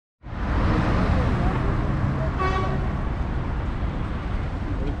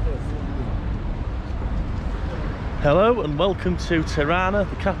Hello and welcome to Tirana,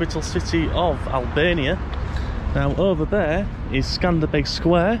 the capital city of Albania. Now over there is Skanderbeg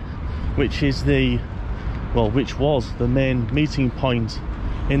Square, which is which was the main meeting point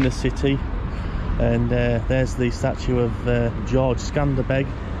in the city. And there's the statue of George Skanderbeg.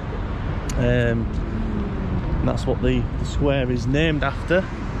 And that's what the square is named after.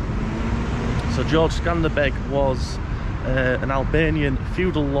 So George Skanderbeg was an Albanian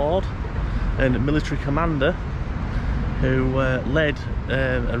feudal lord and military commander who led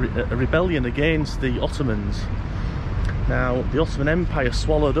a rebellion against the Ottomans. Now, the Ottoman Empire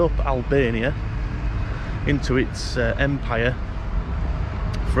swallowed up Albania into its empire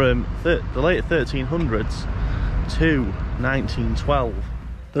from the late 1300s to 1912.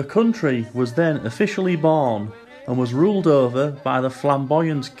 The country was then officially born and was ruled over by the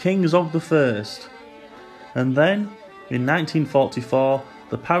flamboyant King Zog I. And then, in 1944,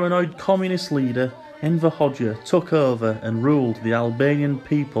 the paranoid communist leader Enver Hoxha took over and ruled the Albanian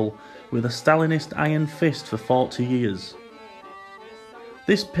people with a Stalinist iron fist for 40 years.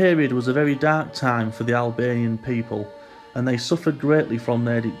 This period was a very dark time for the Albanian people, and they suffered greatly from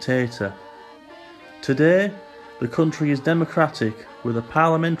their dictator. Today, the country is democratic with a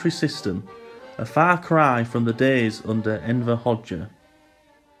parliamentary system, a far cry from the days under Enver Hoxha.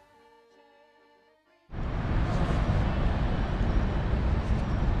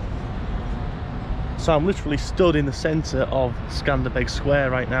 So I'm literally stood in the centre of Skanderbeg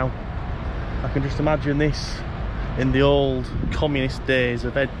Square right now. I can just imagine this in the old communist days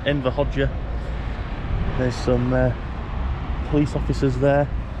of Enver Hoxha. There's some police officers there.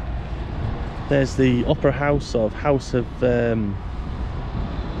 There's the Opera House of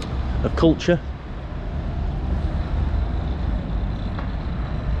Culture.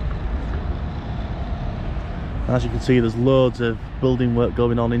 As you can see, there's loads of building work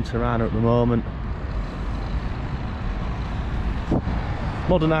going on in Tirana at the moment.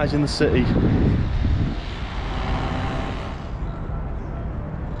 Modernising the city.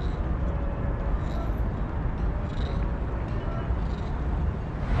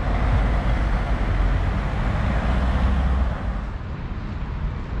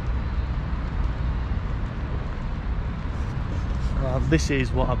 This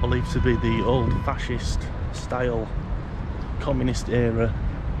is what I believe to be the old fascist style, communist era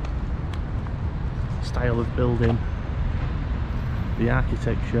style of building. The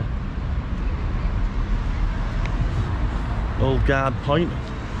architecture. Old guard point.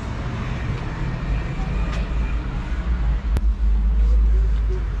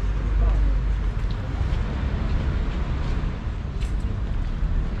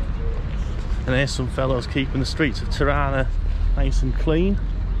 And there's some fellows keeping the streets of Tirana nice and clean.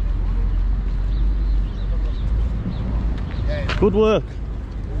 Good work.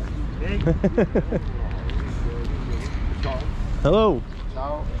 Hello.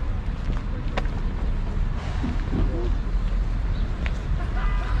 Ciao.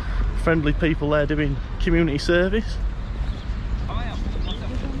 Friendly people there doing community service.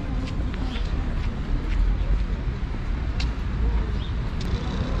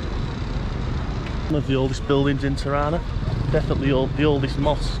 One of the oldest buildings in Tirana, definitely the oldest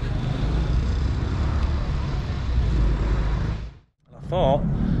mosque. I thought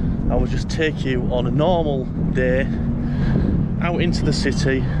I would just take you on a normal day out into the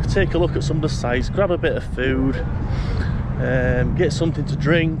city, take a look at some of the sights, grab a bit of food, get something to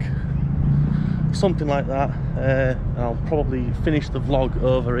drink, something like that. I'll probably finish the vlog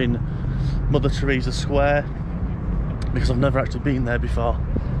over in Mother Teresa Square because I've never actually been there before.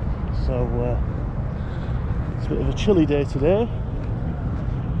 So it's a bit of a chilly day today,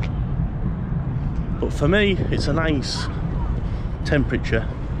 but for me it's a nice temperature.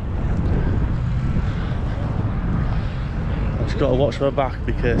 Got to watch my back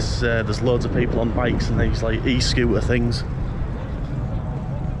because there's loads of people on bikes and these like e-scooter things.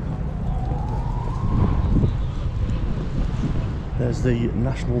 There's the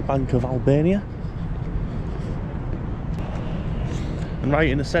National Bank of Albania, and right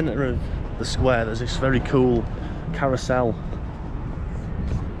in the centre of the square there's this very cool carousel.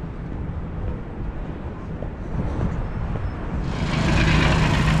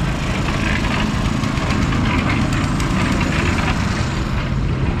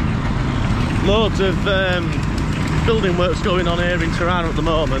 Loads of building works going on here in Tirana at the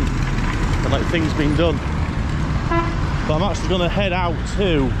moment, and like things being done. But I'm actually going to head out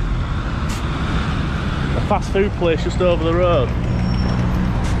to a fast food place just over the road.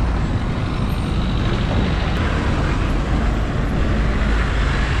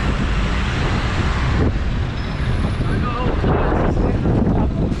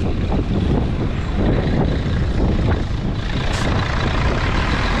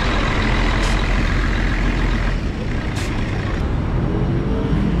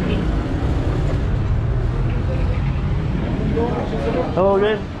 Hello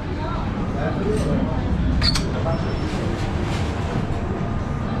again.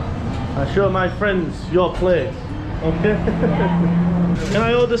 I show my friends your plate. Okay. Can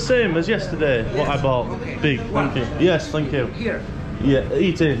I order the same as yesterday? What I bought? Okay. Big. Thank you. Yes, thank you. Here. Yeah,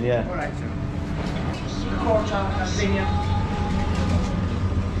 eat in. Yeah. All right, sir. Hoxha, Albania.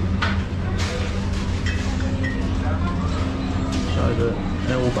 Try the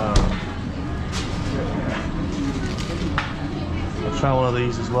L-bar. I'll try one of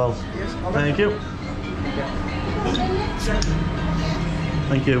these as well. Yes. All right. Thank you.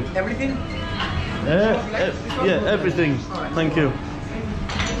 Thank you. Everything? Yeah, everything. Thank you.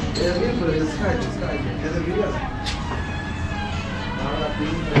 Thank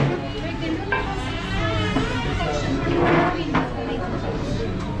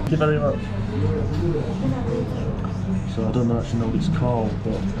you very much. So I don't actually know what it's called,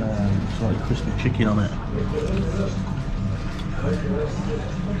 but it's like crispy chicken on it.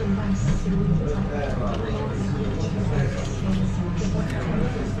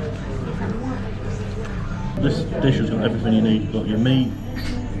 This dish has got everything you need. You've got your meat,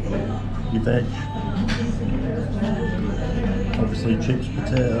 your veg, obviously chips,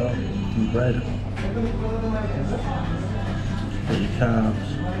 potato, and bread. Got your carbs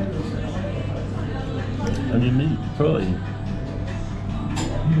and your meat, protein.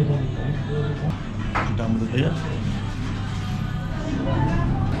 You're done with the beer.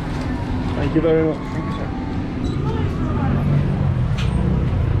 Thank you very much. Thank you, sir.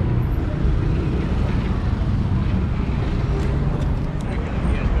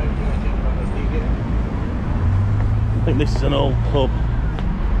 I think this is an old pub.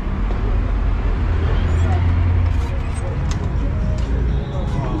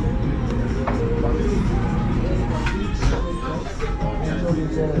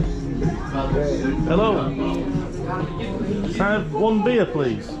 Hello. Can I have one beer,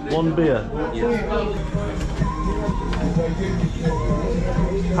 please? One beer.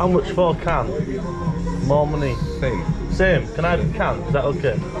 How much for a can? More money. Same. Same. Can I have a can? Is that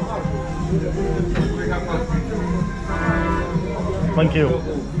okay? Thank you.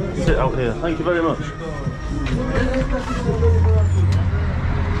 Sit out here. Thank you very much.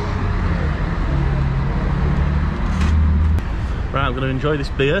 Right, I'm going to enjoy this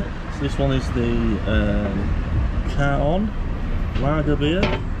beer. So this one is the Kaon lager beer.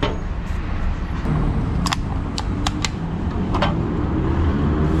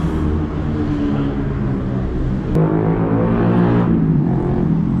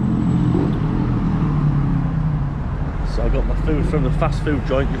 So I got my food from the fast food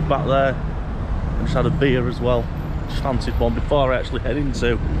joint just back there, and just had a beer as well. Just fancied one before I actually head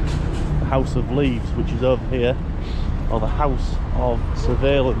into the House of Leaves, which is over here, or the House of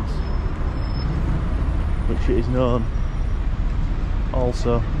Surveillance, which it is known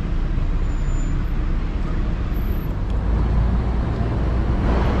also.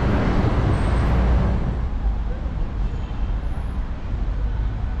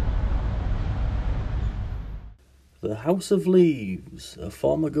 The House of Leaves, a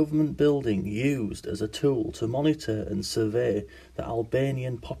former government building used as a tool to monitor and survey the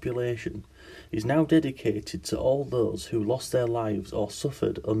Albanian population, is now dedicated to all those who lost their lives or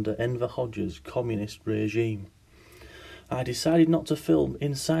suffered under Enver Hoxha's communist regime. I decided not to film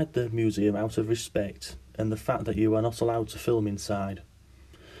inside the museum out of respect and the fact that you are not allowed to film inside.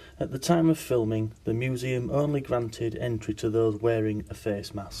 At the time of filming, the museum only granted entry to those wearing a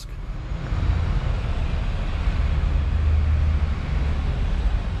face mask.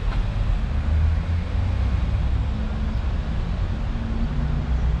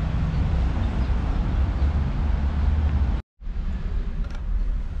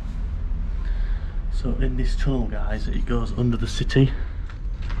 So in this tunnel, guys, it goes under the city.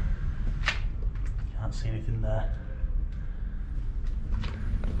 Can't see anything there.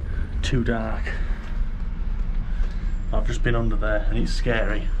 Too dark. I've just been under there and it's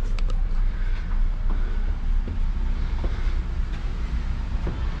scary.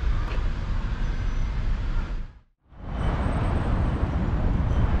 I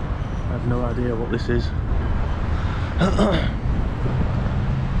have no idea what this is.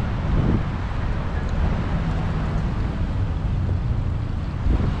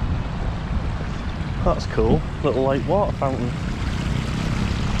 That's cool, little like water fountain.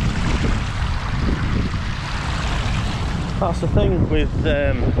 That's the thing with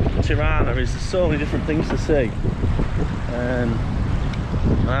Tirana, is there's so many different things to see.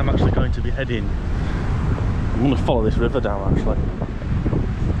 I'm actually going to be heading, I'm going to follow this river down actually.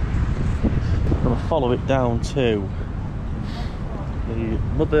 I'm going to follow it down to the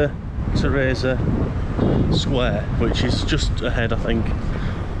Mother Teresa Square, which is just ahead, I think.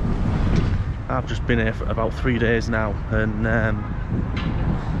 I've just been here for about 3 days now, and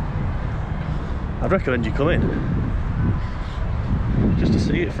I'd recommend you come in just to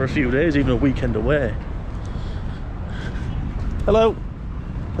see it for a few days, even a weekend away. Hello.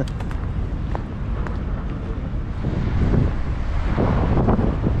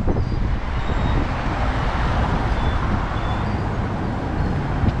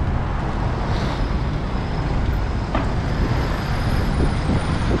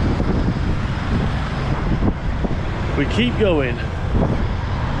 We keep going.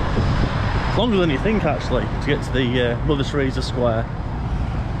 Longer than you think, actually, to get to the Mother Teresa Square.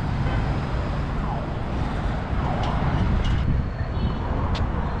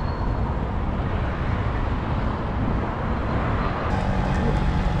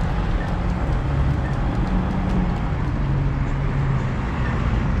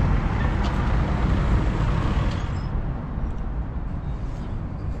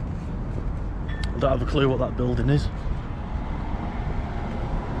 I don't have a clue what that building is.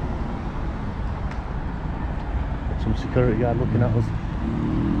 Some security guard looking at us.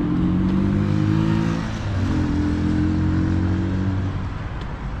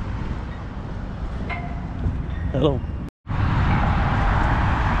 Hello.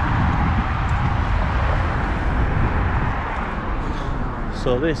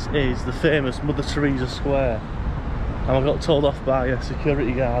 So this is the famous Mother Teresa Square, and I got told off by a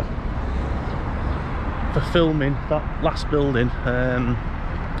security guard for filming that last building.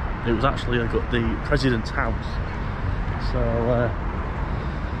 It was actually the president's house. So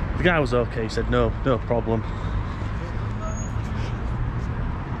the guy was okay, he said no problem.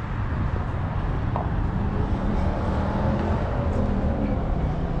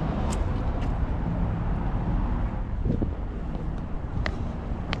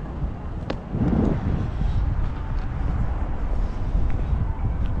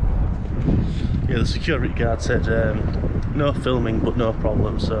 Yeah, the security guard said no filming but no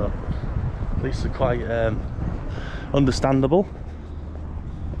problem, so at least they're quite understandable.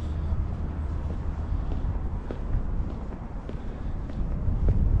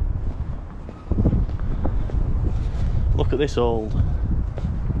 Look at this old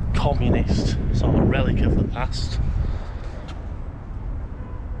communist sort of relic of the past.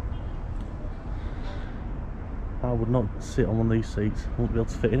 I would not sit on one of these seats, I wouldn't be able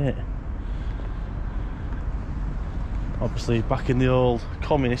to fit in it. Obviously back in the old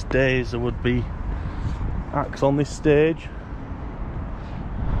communist days there would be acts on this stage.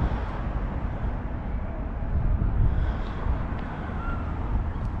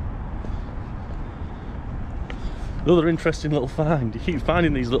 Another interesting little find. You keep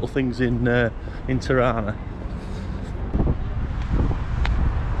finding these little things in Tirana.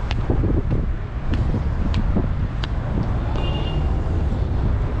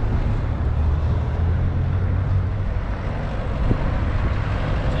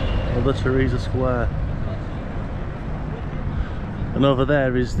 Mother Teresa Square. And over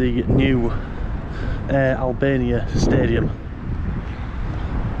there is the new Albania stadium.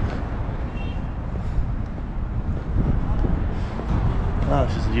 Ah,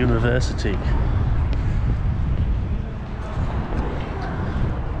 this is the university.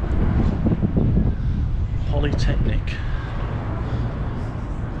 Polytechnic.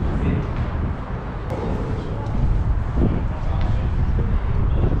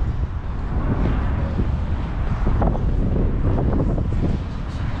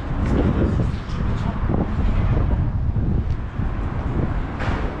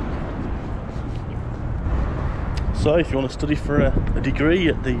 So if you want to study for a degree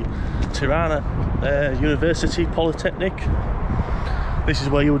at the Tirana University Polytechnic, this is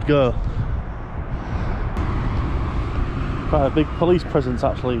where you would go. Quite a big police presence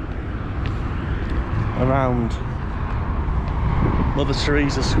actually around Mother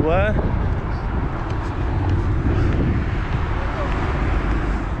Teresa Square.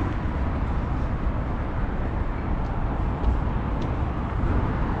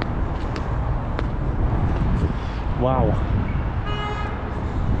 Wow.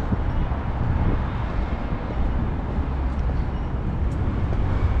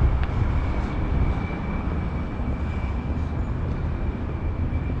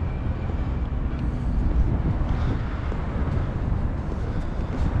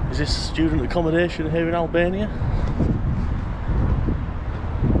 Is this student accommodation here in Albania?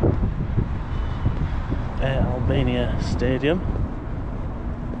 Albania Stadium.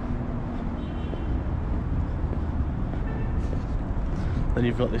 Then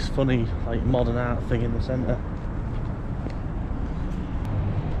you've got this funny, like, modern art thing in the centre.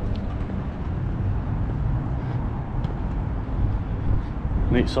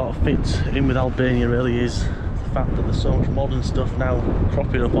 and it sort of fits in with Albania really, is the fact that there's so much modern stuff now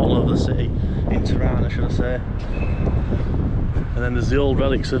cropping up all over the city, in Tirana should I say. And then there's the old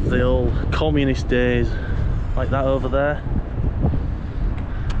relics of the old communist days, like that over there.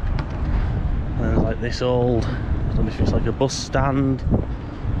 And there's like this old, I don't know if it's like a bus stand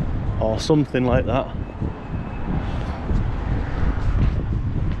or something like that.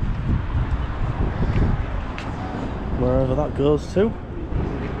 Wherever that goes to.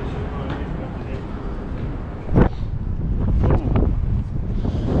 Ooh.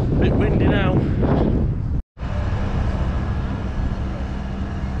 Bit windy now.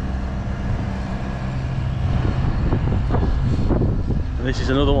 And this is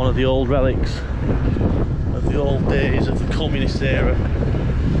another one of the old relics of the old days of the communist era.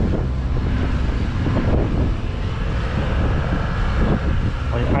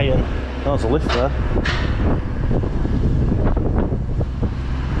 Like iron. There's a lift there.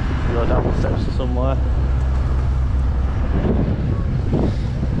 Go down the steps to somewhere.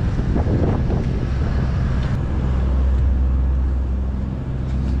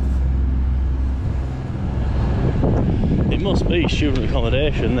 It must be student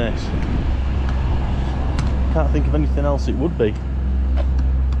accommodation, this. Can't think of anything else it would be.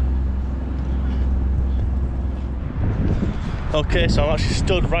 Okay, so I'm actually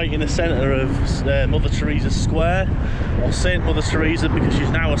stood right in the centre of Mother Teresa Square, or Saint Mother Teresa, because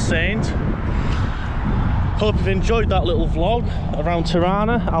she's now a saint. Hope you've enjoyed that little vlog around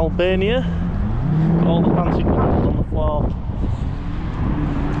Tirana, Albania. All the fancy panels on the floor.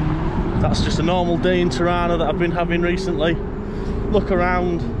 That's just a normal day in Tirana that I've been having recently. Look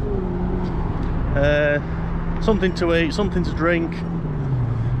around, something to eat, something to drink.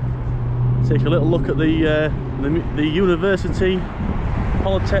 Take a little look at the university,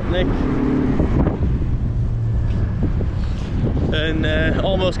 polytechnic, and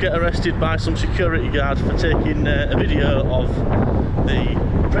almost get arrested by some security guard for taking a video of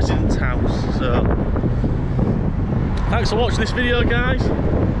the president's house. So thanks for watching this video, guys,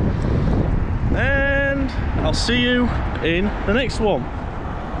 and I'll see you in the next one.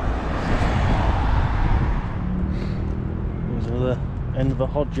 There's another Enver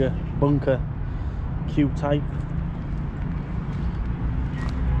Hoxha bunker, Q-type.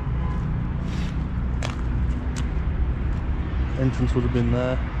 Entrance would have been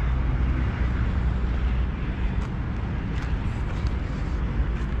there.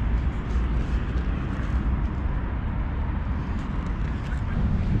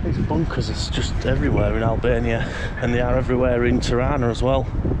 These bunkers are just everywhere in Albania, and they are everywhere in Tirana as well.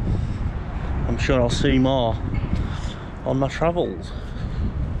 I'm sure I'll see more on my travels.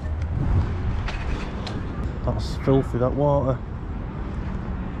 That's filthy, that water.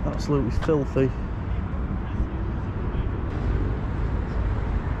 Absolutely filthy.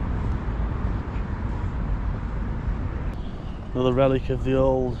 Another relic of the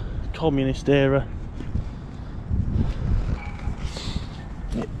old communist era.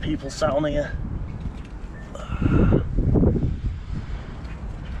 People sat on here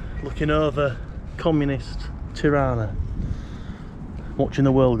looking over communist Tirana, watching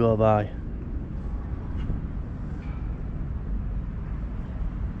the world go by.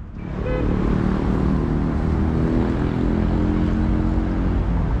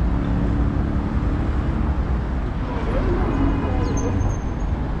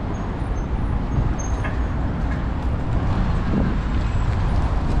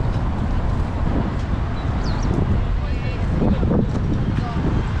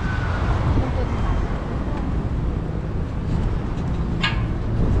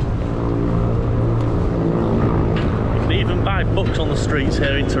 Books on the streets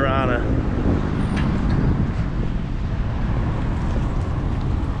here in Tirana.